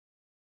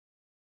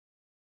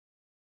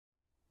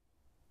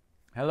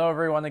Hello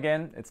everyone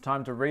again. It's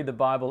time to read the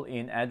Bible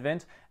in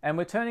Advent, and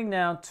we're turning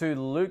now to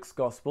Luke's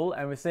Gospel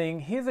and we're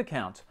seeing his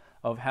account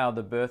of how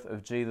the birth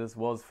of Jesus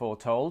was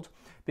foretold,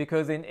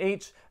 because in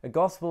each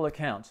Gospel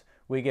account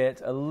we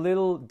get a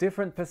little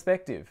different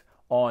perspective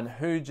on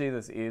who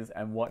Jesus is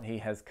and what he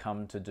has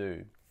come to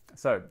do.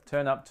 So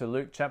turn up to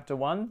Luke chapter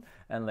 1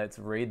 and let's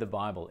read the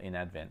Bible in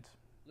Advent.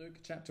 Luke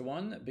chapter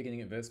 1,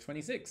 beginning at verse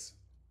 26.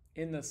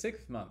 In the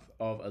 6th month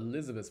of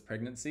Elizabeth's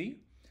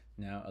pregnancy,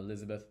 now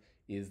Elizabeth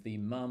is the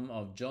mum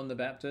of John the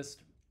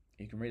Baptist.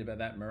 You can read about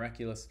that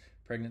miraculous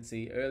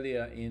pregnancy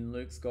earlier in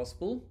Luke's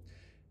Gospel.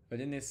 But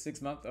in this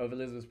 6th month of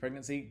Elizabeth's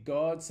pregnancy,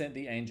 God sent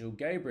the angel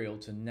Gabriel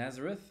to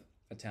Nazareth,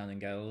 a town in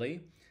Galilee,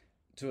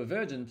 to a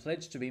virgin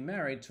pledged to be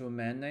married to a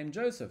man named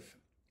Joseph,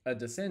 a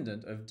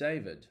descendant of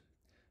David.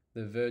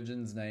 The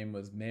virgin's name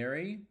was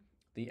Mary.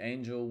 The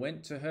angel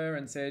went to her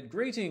and said,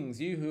 "Greetings,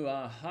 you who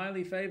are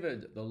highly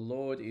favored. The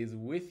Lord is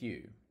with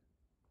you."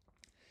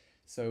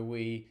 So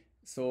we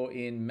saw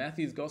in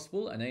Matthew's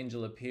Gospel an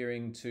angel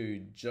appearing to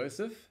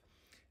Joseph,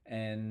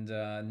 and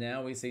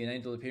now we see an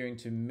angel appearing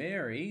to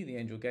Mary, the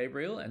angel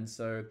Gabriel, and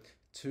so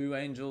two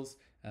angels,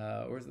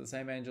 or is it the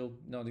same angel?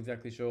 Not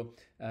exactly sure,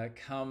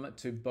 come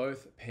to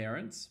both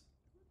parents.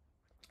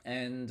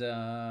 And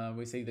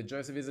we see that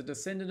Joseph is a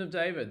descendant of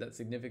David. That's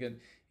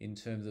significant in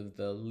terms of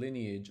the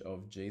lineage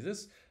of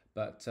Jesus.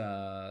 But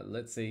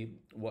let's see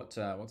what's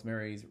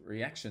Mary's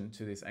reaction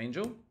to this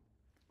angel.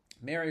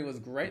 Mary was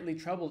greatly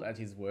troubled at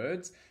his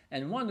words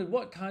and wondered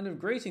what kind of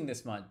greeting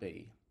this might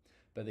be.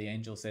 But the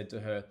angel said to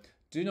her,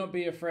 "Do not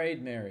be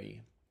afraid,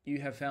 Mary. You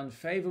have found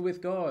favor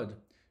with God.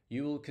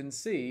 You will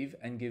conceive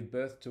and give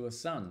birth to a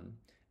son,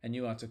 and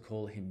you are to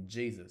call him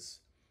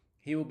Jesus.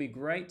 He will be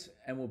great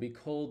and will be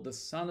called the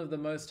Son of the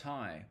Most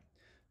High.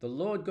 The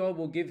Lord God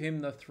will give him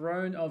the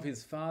throne of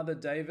his father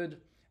David,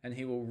 and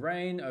he will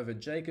reign over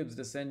Jacob's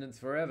descendants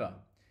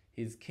forever.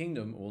 His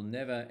kingdom will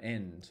never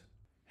end."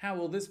 "How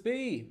will this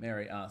be?"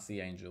 Mary asked the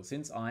angel,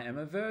 "since I am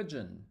a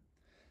virgin?"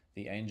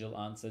 The angel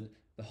answered,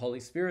 "The Holy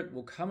Spirit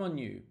will come on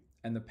you,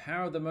 and the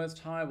power of the Most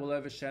High will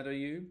overshadow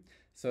you,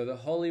 so the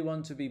Holy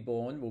One to be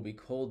born will be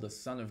called the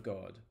Son of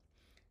God.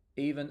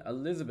 Even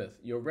Elizabeth,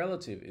 your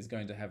relative, is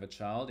going to have a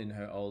child in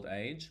her old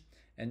age,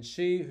 and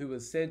she who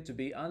was said to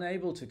be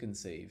unable to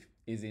conceive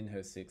is in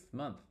her 6th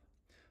month.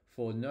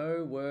 For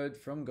no word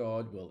from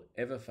God will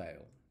ever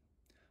fail."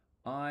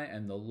 "I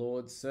am the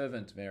Lord's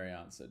servant," Mary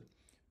answered.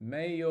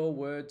 "May your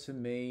word to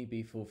me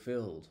be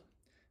fulfilled."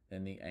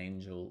 Then the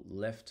angel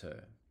left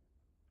her.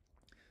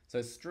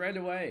 So straight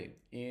away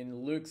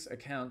in Luke's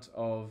account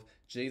of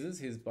Jesus,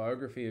 his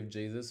biography of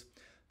Jesus,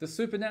 the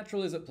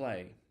supernatural is at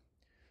play.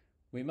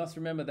 We must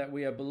remember that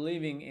we are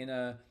believing in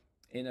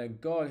a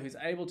God who's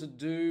able to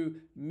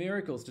do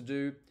miracles, to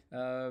do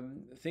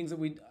things that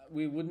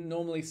we wouldn't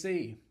normally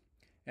see.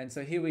 And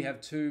so here we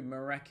have two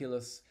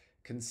miraculous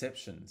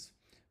conceptions,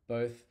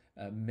 both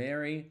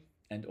Mary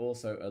and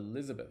also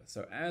Elizabeth.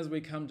 So as we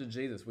come to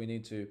Jesus, we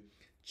need to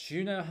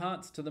tune our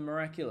hearts to the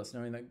miraculous,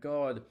 knowing that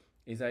God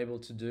is able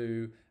to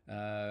do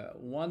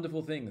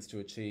wonderful things to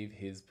achieve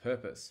his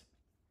purpose.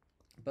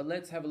 But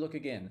let's have a look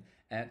again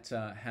at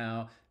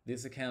how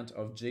this account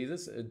of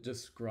Jesus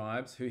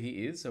describes who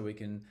he is, so we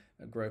can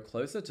grow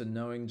closer to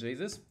knowing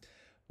Jesus.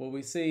 Well,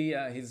 we see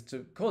he's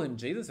to call him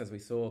Jesus, as we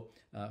saw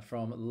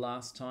from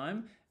last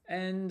time,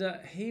 and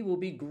he will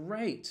be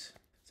great.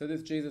 So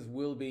this Jesus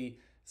will be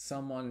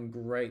someone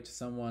great,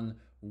 someone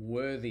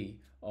worthy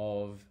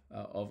of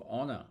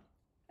honor.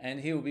 And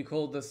he will be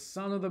called the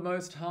Son of the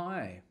Most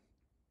High.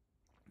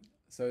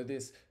 So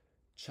this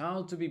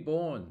child to be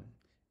born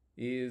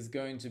is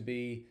going to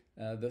be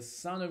the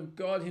Son of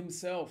God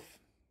himself.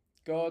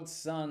 God's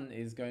Son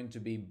is going to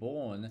be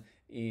born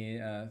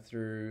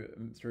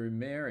through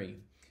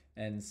Mary.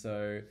 And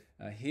so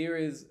here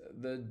is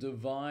the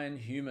divine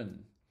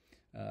human,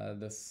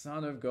 the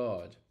Son of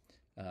God,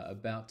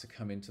 about to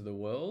come into the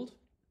world.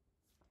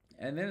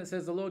 And then it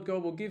says the Lord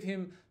God will give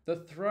him the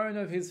throne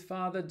of his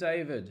father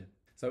David.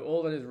 So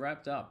all that is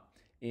wrapped up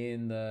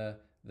in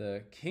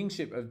the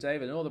kingship of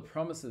David and all the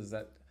promises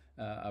that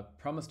are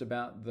promised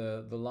about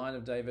the line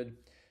of David.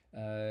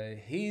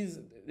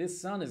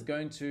 This son is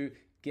going to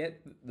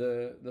get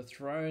the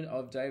throne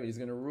of David. He's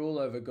going to rule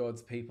over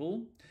God's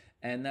people,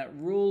 and that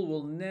rule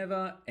will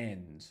never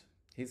end.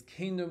 His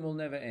kingdom will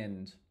never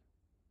end.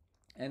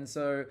 And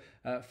so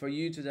for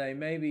you today,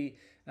 maybe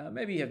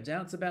you have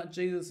doubts about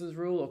Jesus'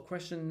 rule or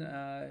question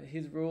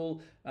his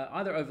rule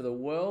either over the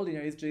world,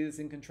 is Jesus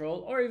in control,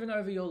 or even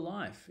over your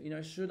life.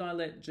 Should I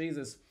let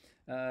Jesus,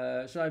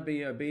 should I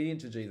be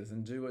obedient to Jesus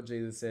and do what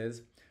Jesus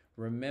says?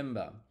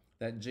 Remember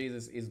that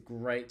Jesus is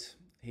great.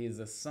 He is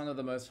the Son of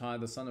the Most High,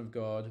 the Son of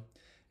God.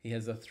 He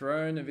has the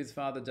throne of his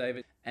father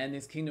David, and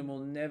his kingdom will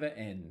never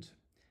end.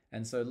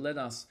 And so let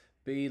us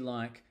be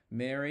like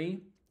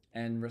Mary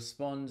and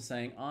respond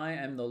saying, "I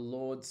am the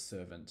Lord's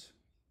servant."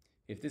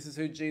 If this is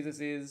who Jesus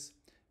is,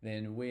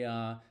 then we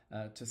are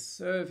to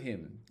serve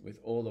him with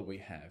all that we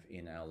have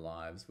in our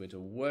lives. We're to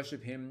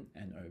worship him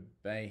and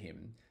obey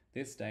him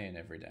this day and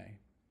every day.